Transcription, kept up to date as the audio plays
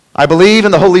I believe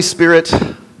in the Holy Spirit,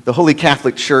 the Holy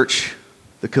Catholic Church,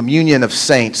 the communion of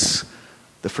saints,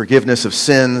 the forgiveness of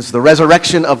sins, the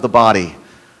resurrection of the body,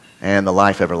 and the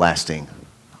life everlasting.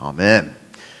 Amen.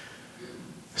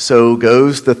 So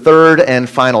goes the third and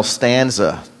final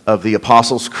stanza of the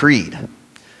Apostles' Creed.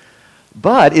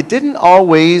 But it didn't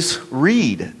always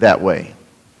read that way.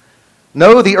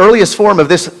 No, the earliest form of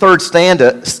this third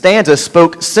stanza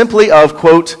spoke simply of,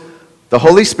 quote, the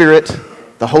Holy Spirit,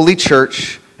 the Holy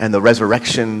Church, and the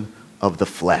resurrection of the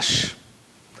flesh.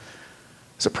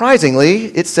 Surprisingly,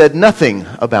 it said nothing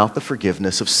about the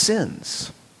forgiveness of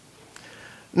sins.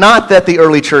 Not that the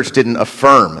early church didn't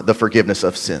affirm the forgiveness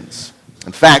of sins.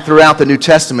 In fact, throughout the New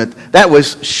Testament, that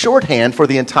was shorthand for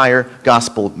the entire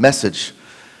gospel message.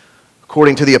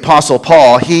 According to the Apostle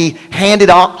Paul, he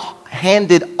handed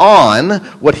on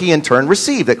what he in turn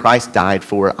received, that Christ died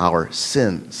for our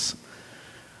sins.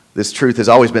 This truth has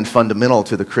always been fundamental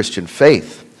to the Christian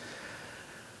faith.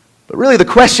 But really the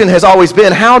question has always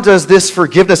been, how does this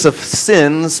forgiveness of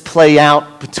sins play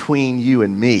out between you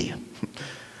and me?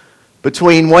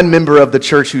 Between one member of the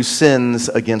church who sins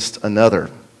against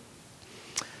another?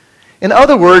 In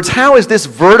other words, how is this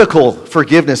vertical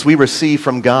forgiveness we receive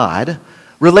from God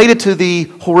related to the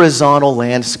horizontal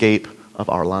landscape of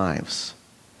our lives?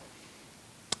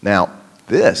 Now,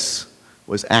 this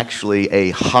was actually a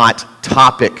hot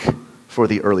topic for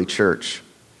the early church.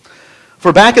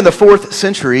 For back in the 4th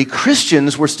century,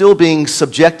 Christians were still being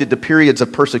subjected to periods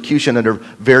of persecution under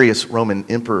various Roman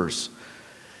emperors.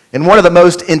 And one of the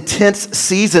most intense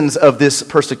seasons of this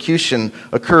persecution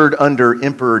occurred under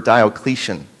Emperor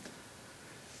Diocletian.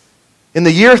 In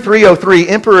the year 303,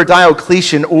 Emperor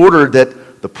Diocletian ordered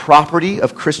that the property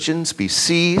of Christians be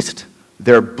seized,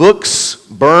 their books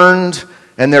burned,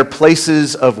 and their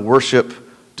places of worship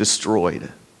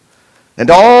destroyed.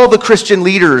 And all the Christian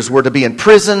leaders were to be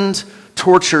imprisoned,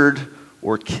 tortured,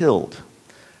 or killed.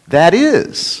 That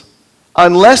is,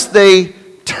 unless they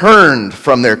turned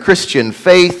from their Christian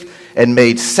faith and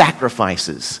made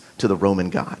sacrifices to the Roman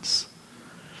gods.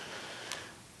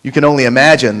 You can only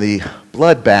imagine the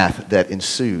bloodbath that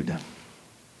ensued.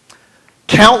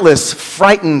 Countless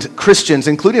frightened Christians,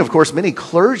 including, of course, many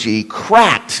clergy,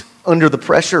 cracked under the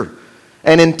pressure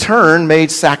and in turn made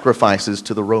sacrifices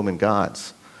to the Roman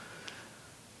gods.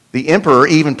 The emperor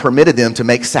even permitted them to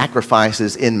make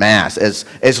sacrifices en masse,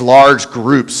 as large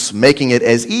groups, making it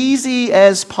as easy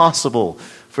as possible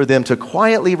for them to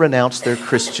quietly renounce their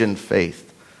Christian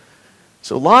faith.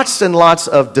 So lots and lots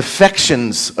of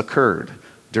defections occurred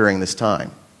during this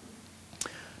time.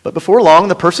 But before long,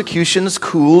 the persecutions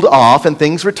cooled off and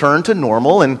things returned to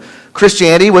normal, and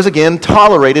Christianity was again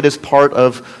tolerated as part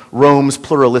of Rome's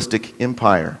pluralistic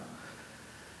empire.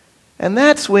 And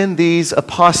that's when these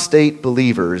apostate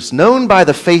believers, known by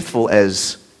the faithful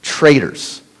as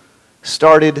traitors,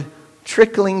 started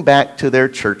trickling back to their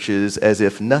churches as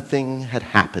if nothing had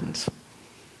happened.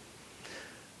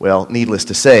 Well, needless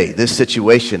to say, this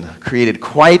situation created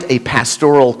quite a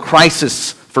pastoral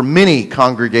crisis for many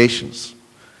congregations.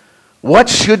 What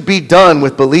should be done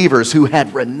with believers who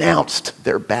had renounced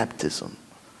their baptism?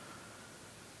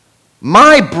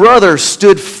 My brother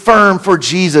stood firm for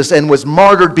Jesus and was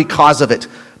martyred because of it,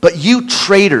 but you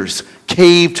traitors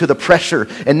caved to the pressure,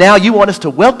 and now you want us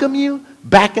to welcome you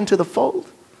back into the fold?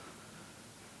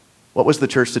 What was the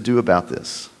church to do about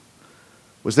this?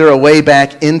 Was there a way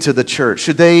back into the church?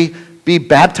 Should they be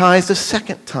baptized a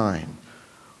second time?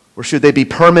 Or should they be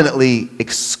permanently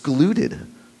excluded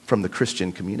from the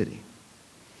Christian community?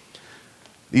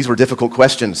 These were difficult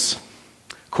questions.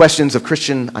 Questions of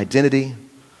Christian identity,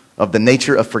 of the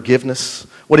nature of forgiveness.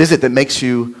 What is it that makes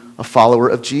you a follower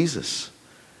of Jesus?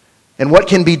 And what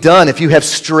can be done if you have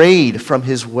strayed from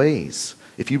his ways,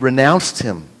 if you renounced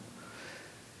him?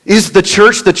 Is the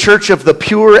church of the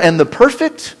pure and the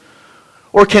perfect?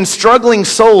 Or can struggling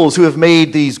souls who have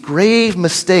made these grave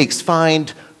mistakes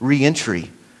find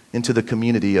re-entry into the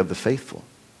community of the faithful?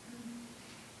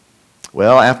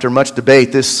 Well, after much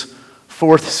debate, this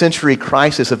 4th century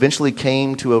crisis eventually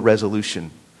came to a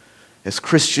resolution as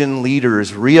Christian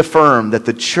leaders reaffirmed that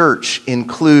the church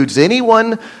includes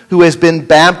anyone who has been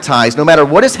baptized, no matter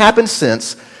what has happened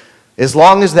since, as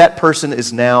long as that person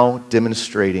is now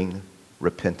demonstrating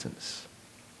repentance.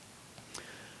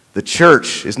 The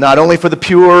church is not only for the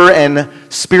pure and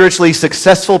spiritually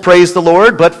successful, praise the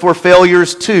Lord, but for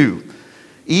failures too.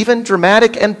 Even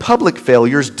dramatic and public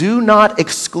failures do not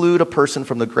exclude a person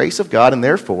from the grace of God and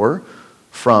therefore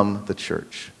from the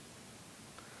church.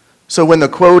 So when the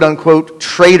quote-unquote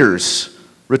traitors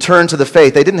returned to the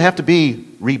faith, they didn't have to be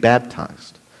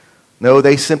rebaptized. No,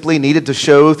 they simply needed to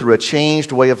show through a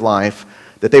changed way of life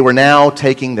that they were now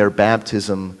taking their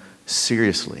baptism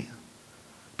seriously,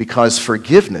 because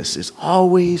forgiveness is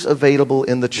always available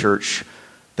in the church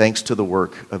thanks to the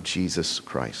work of Jesus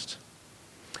Christ.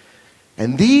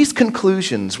 And these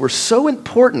conclusions were so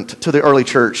important to the early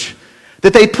church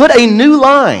that they put a new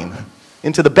line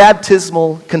into the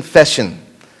baptismal confession,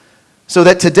 so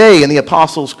that today in the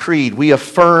Apostles' Creed we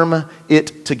affirm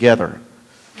it together.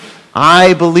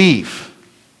 I believe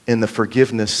in the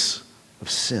forgiveness of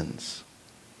sins.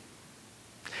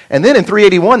 And then in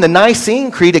 381, the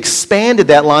Nicene Creed expanded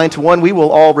that line to one we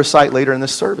will all recite later in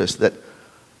this service, that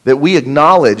we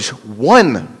acknowledge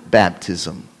one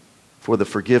baptism for the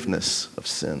forgiveness of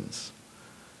sins.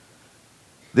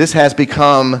 This has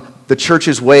become the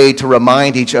church's way to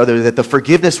remind each other that the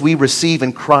forgiveness we receive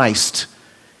in Christ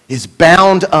is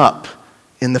bound up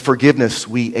in the forgiveness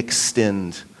we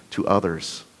extend to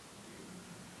others.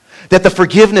 That the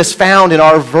forgiveness found in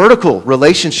our vertical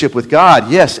relationship with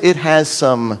God, yes, it has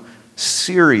some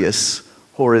serious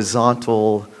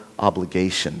horizontal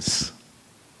obligations.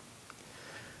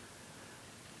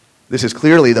 This is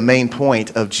clearly the main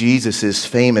point of Jesus'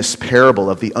 famous parable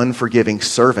of the unforgiving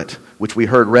servant, which we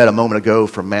heard read a moment ago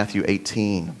from Matthew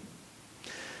 18.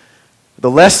 The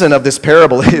lesson of this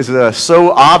parable is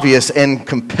so obvious and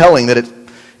compelling that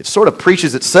it sort of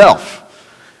preaches itself.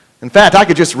 In fact, I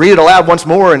could just read it aloud once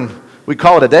more and we'd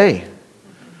call it a day.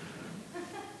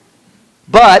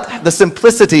 But the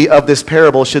simplicity of this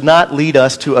parable should not lead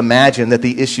us to imagine that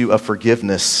the issue of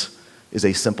forgiveness is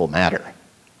a simple matter.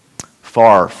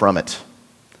 Far from it.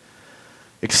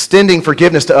 Extending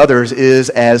forgiveness to others is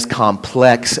as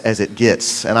complex as it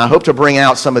gets, and I hope to bring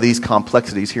out some of these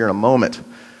complexities here in a moment.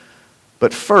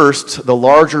 But first, the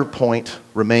larger point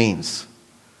remains.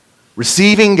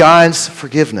 Receiving God's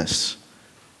forgiveness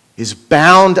is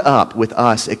bound up with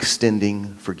us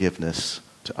extending forgiveness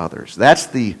to others. That's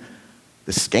the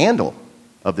scandal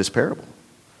of this parable.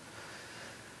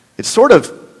 It sort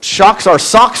of shocks our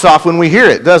socks off when we hear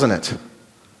it, doesn't it?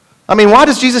 I mean, why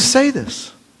does Jesus say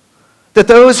this? That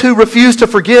those who refuse to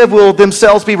forgive will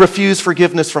themselves be refused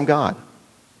forgiveness from God.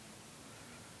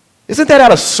 Isn't that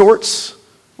out of sorts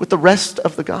with the rest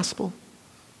of the gospel?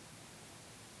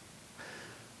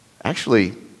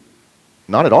 Actually,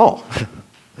 not at all.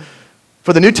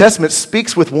 For the New Testament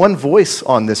speaks with one voice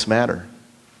on this matter.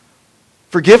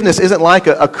 Forgiveness isn't like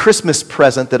a Christmas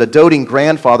present that a doting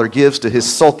grandfather gives to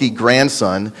his sulky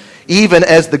grandson, even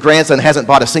as the grandson hasn't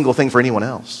bought a single thing for anyone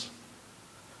else.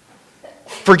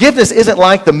 Forgiveness isn't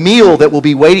like the meal that will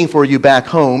be waiting for you back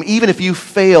home, even if you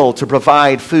fail to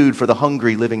provide food for the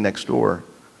hungry living next door.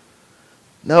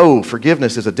 No,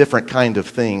 forgiveness is a different kind of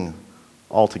thing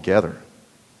altogether.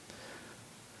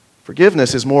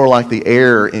 Forgiveness is more like the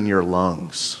air in your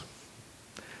lungs.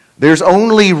 There's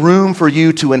only room for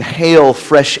you to inhale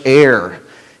fresh air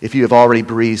if you have already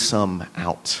breathed some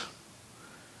out.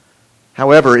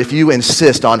 However, if you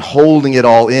insist on holding it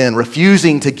all in,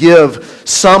 refusing to give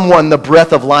someone the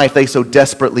breath of life they so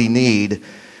desperately need,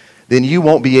 then you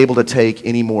won't be able to take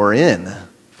any more in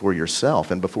for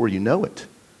yourself. And before you know it,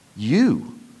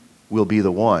 you will be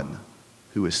the one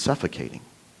who is suffocating.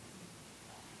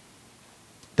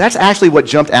 That's actually what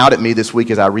jumped out at me this week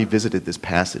as I revisited this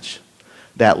passage.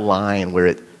 That line where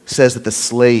it says that the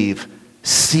slave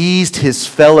seized his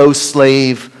fellow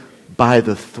slave by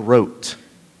the throat,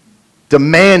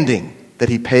 demanding that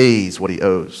he pays what he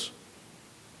owes.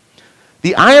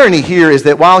 The irony here is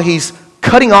that while he's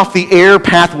cutting off the air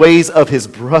pathways of his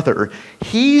brother,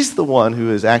 he's the one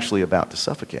who is actually about to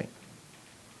suffocate.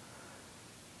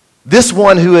 This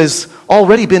one who has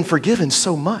already been forgiven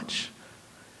so much.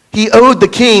 He owed the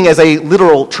king, as a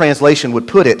literal translation would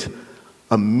put it,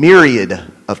 a myriad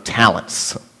of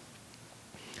talents.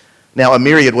 Now, a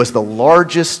myriad was the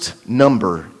largest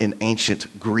number in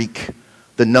ancient Greek,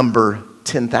 the number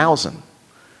 10,000.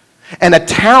 And a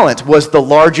talent was the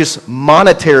largest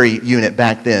monetary unit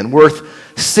back then,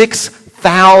 worth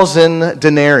 6,000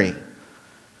 denarii.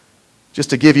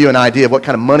 Just to give you an idea of what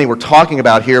kind of money we're talking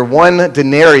about here, one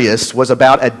denarius was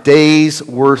about a day's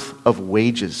worth of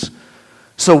wages.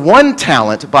 So one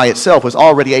talent by itself was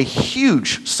already a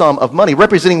huge sum of money,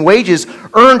 representing wages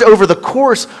earned over the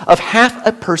course of half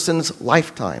a person's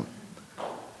lifetime.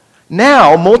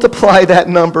 Now, multiply that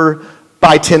number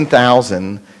by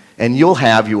 10,000, and you'll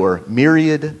have your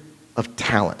myriad of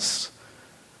talents.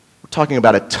 We're talking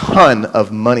about a ton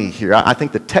of money here. I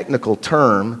think the technical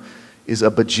term is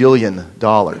a bajillion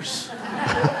dollars.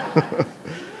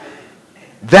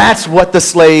 That's what the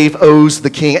slave owes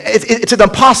the king. It's an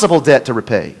impossible debt to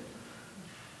repay.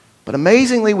 But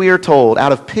amazingly, we are told,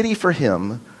 out of pity for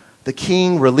him, the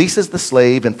king releases the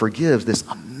slave and forgives this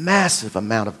massive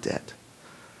amount of debt.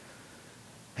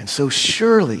 And so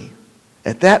surely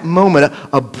At that moment,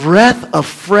 a breath of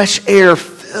fresh air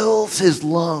fills his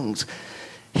lungs.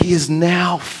 He is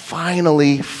now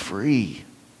finally free.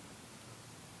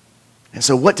 And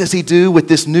so what does he do with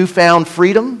this newfound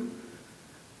freedom?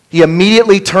 He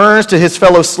immediately turns to his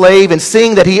fellow slave and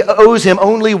seeing that he owes him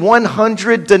only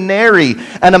 100 denarii,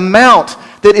 an amount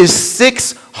that is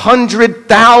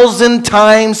 600,000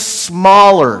 times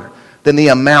smaller than the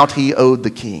amount he owed the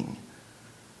king.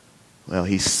 Well,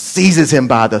 he seizes him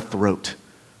by the throat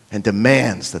and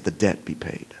demands that the debt be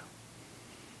paid.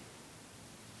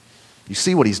 You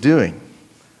see what he's doing?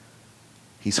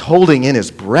 He's holding in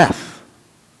his breath.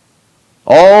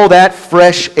 All that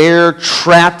fresh air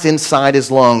trapped inside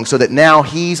his lungs so that now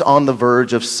he's on the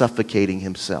verge of suffocating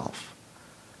himself.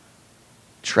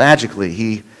 Tragically,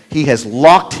 he has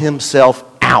locked himself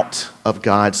out of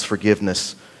God's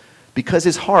forgiveness because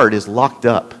his heart is locked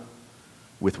up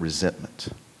with resentment.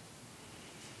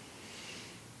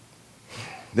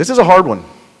 This is a hard one.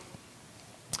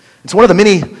 It's one of the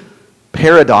many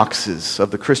paradoxes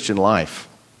of the Christian life.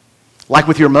 Like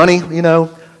with your money,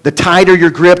 the tighter your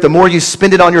grip, the more you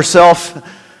spend it on yourself,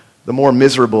 the more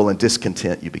miserable and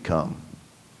discontent you become.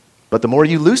 But the more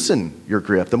you loosen your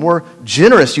grip, the more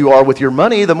generous you are with your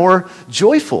money, the more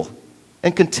joyful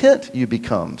and content you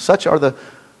become. Such are the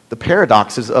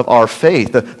paradoxes of our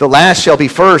faith. The last shall be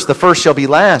first, the first shall be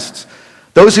last.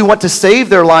 Those who want to save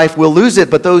their life will lose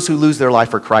it, but those who lose their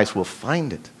life for Christ will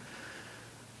find it.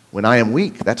 When I am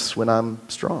weak, that's when I'm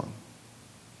strong.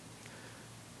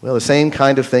 Well, the same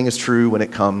kind of thing is true when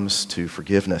it comes to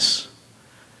forgiveness.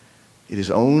 It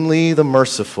is only the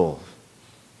merciful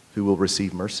who will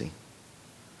receive mercy.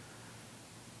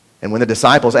 And when the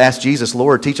disciples ask Jesus,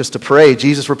 Lord, teach us to pray,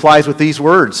 Jesus replies with these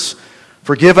words,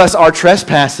 forgive us our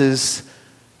trespasses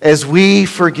as we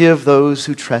forgive those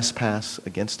who trespass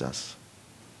against us.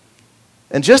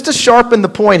 And just to sharpen the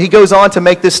point, he goes on to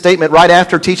make this statement right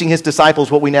after teaching his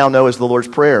disciples what we now know as the Lord's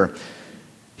Prayer.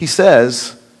 He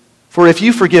says, for if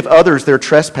you forgive others their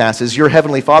trespasses, your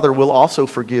heavenly Father will also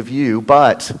forgive you.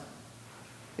 But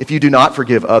if you do not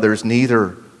forgive others,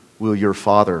 neither will your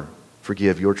Father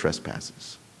forgive your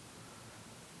trespasses.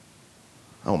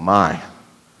 Oh my.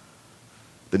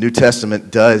 The New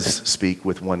Testament does speak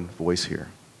with one voice here.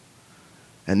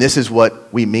 And this is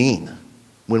what we mean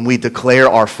when we declare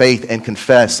our faith and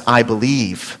confess, I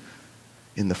believe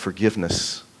in the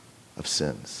forgiveness of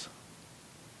sins.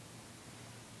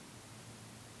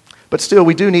 But still,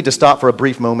 we do need to stop for a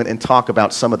brief moment and talk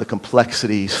about some of the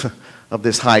complexities of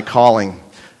this high calling.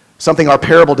 Something our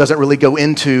parable doesn't really go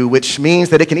into, which means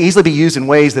that it can easily be used in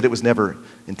ways that it was never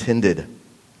intended.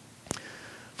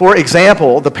 For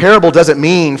example, the parable doesn't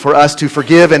mean for us to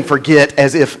forgive and forget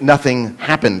as if nothing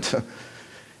happened.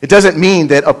 It doesn't mean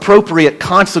that appropriate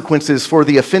consequences for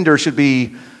the offender should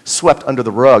be swept under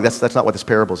the rug. That's not what this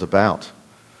parable is about.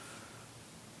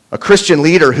 A Christian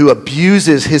leader who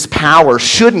abuses his power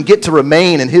shouldn't get to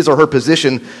remain in his or her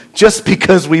position just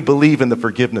because we believe in the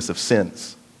forgiveness of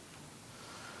sins.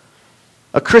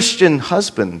 A Christian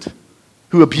husband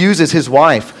who abuses his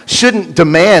wife shouldn't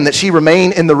demand that she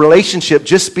remain in the relationship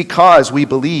just because we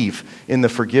believe in the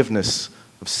forgiveness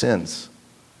of sins.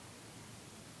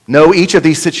 No, each of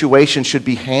these situations should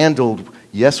be handled,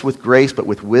 yes, with grace, but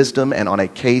with wisdom and on a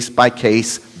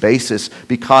case-by-case basis,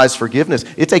 because forgiveness,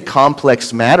 it's a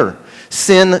complex matter.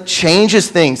 Sin changes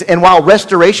things, and while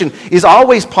restoration is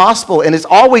always possible and is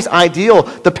always ideal,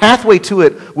 the pathway to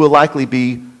it will likely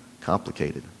be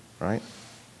complicated, right?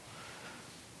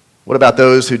 What about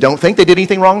those who don't think they did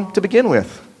anything wrong to begin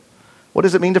with? What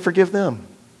does it mean to forgive them?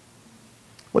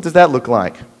 What does that look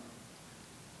like?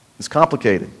 It's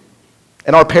complicated.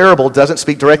 And our parable doesn't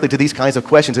speak directly to these kinds of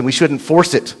questions, and we shouldn't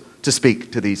force it to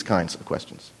speak to these kinds of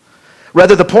questions.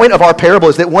 Rather, the point of our parable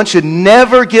is that one should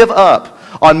never give up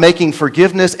on making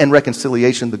forgiveness and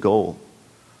reconciliation the goal.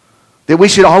 That we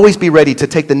should always be ready to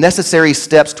take the necessary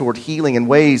steps toward healing in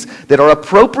ways that are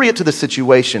appropriate to the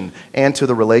situation and to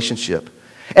the relationship.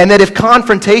 And that if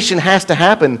confrontation has to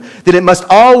happen, that it must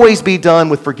always be done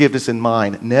with forgiveness in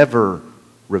mind, never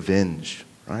revenge,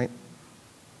 right?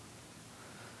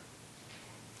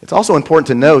 It's also important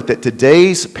to note that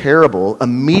today's parable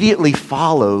immediately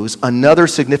follows another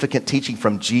significant teaching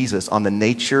from Jesus on the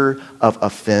nature of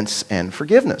offense and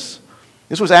forgiveness.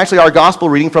 This was actually our gospel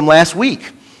reading from last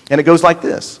week, and it goes like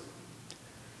this.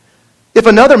 If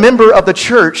another member of the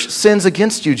church sins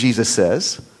against you, Jesus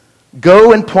says,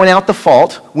 go and point out the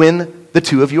fault when the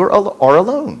two of you are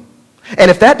alone.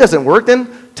 And if that doesn't work, then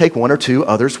take one or two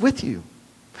others with you.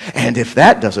 And if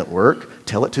that doesn't work,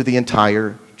 tell it to the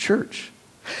entire church.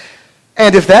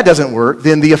 And if that doesn't work,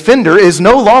 then the offender is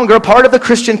no longer a part of the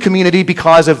Christian community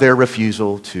because of their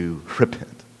refusal to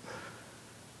repent.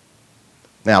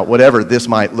 Now, whatever this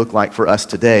might look like for us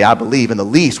today, I believe in the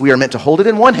least we are meant to hold it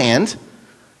in one hand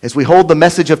as we hold the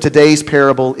message of today's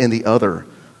parable in the other,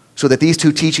 so that these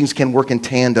two teachings can work in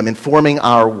tandem, informing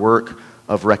our work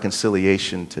of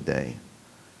reconciliation today.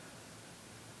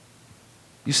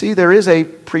 You see, there is a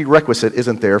prerequisite,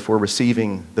 isn't there, for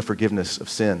receiving the forgiveness of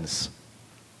sins.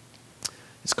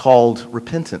 It's called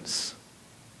repentance.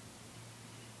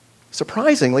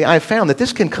 Surprisingly, I've found that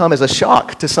this can come as a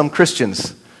shock to some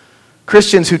Christians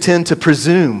who tend to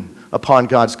presume upon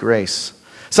God's grace.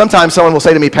 Sometimes someone will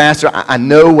say to me, Pastor, I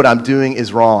know what I'm doing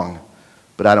is wrong,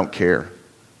 but I don't care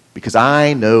because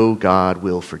I know God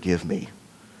will forgive me.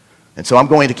 And so I'm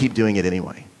going to keep doing it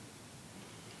anyway.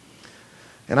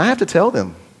 And I have to tell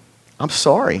them, I'm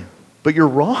sorry, but you're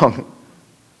wrong.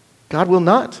 God will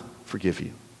not forgive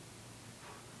you.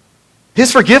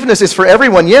 His forgiveness is for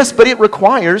everyone, yes, but it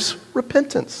requires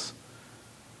repentance.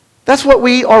 That's what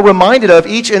we are reminded of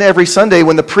each and every Sunday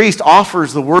when the priest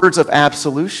offers the words of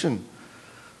absolution.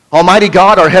 Almighty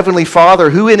God, our Heavenly Father,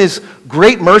 who in His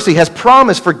great mercy has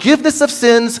promised forgiveness of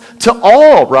sins to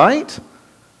all, right?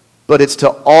 But it's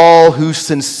to all who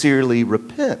sincerely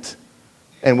repent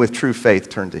and with true faith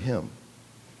turn to Him.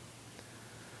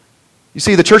 You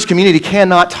see, the church community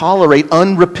cannot tolerate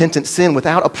unrepentant sin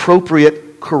without appropriate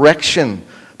correction,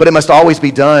 but it must always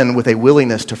be done with a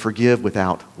willingness to forgive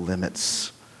without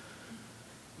limits.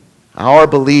 Our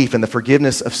belief in the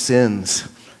forgiveness of sins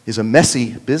is a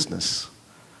messy business,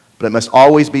 but it must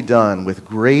always be done with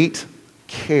great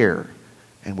care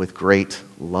and with great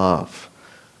love,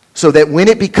 so that when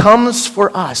it becomes for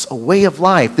us a way of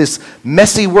life, this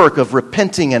messy work of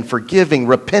repenting and forgiving,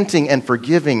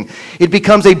 it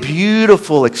becomes a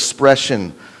beautiful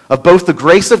expression of both the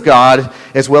grace of God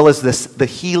as well as the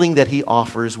healing that He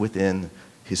offers within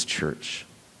His church.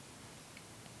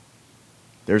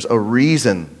 There's a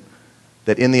reason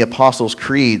that in the Apostles'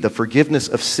 Creed, the forgiveness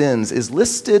of sins is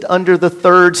listed under the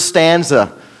third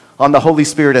stanza on the Holy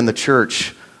Spirit and the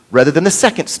church, rather than the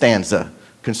second stanza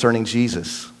concerning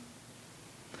Jesus.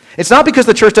 It's not because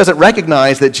the church doesn't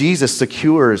recognize that Jesus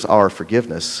secures our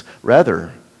forgiveness.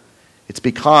 Rather, it's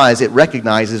because it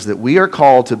recognizes that we are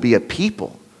called to be a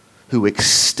people who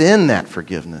extend that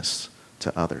forgiveness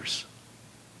to others.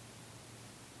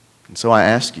 And so I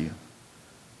ask you,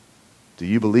 do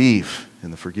you believe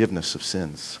in the forgiveness of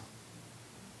sins?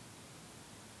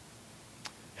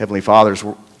 Heavenly Father,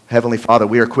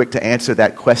 we are quick to answer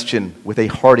that question with a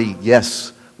hearty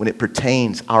yes when it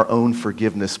pertains our own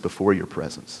forgiveness before your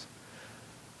presence.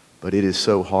 But it is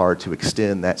so hard to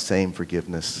extend that same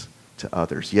forgiveness to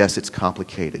others. Yes, it's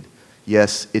complicated.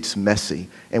 Yes, it's messy,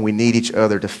 and we need each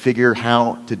other to figure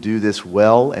how to do this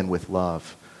well and with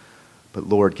love. But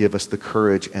Lord, give us the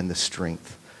courage and the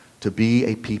strength to be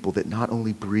a people that not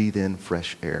only breathe in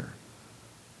fresh air,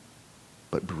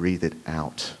 but breathe it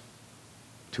out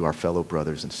to our fellow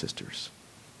brothers and sisters.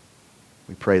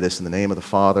 We pray this in the name of the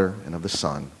Father, and of the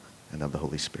Son, and of the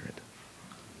Holy Spirit.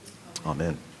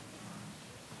 Amen.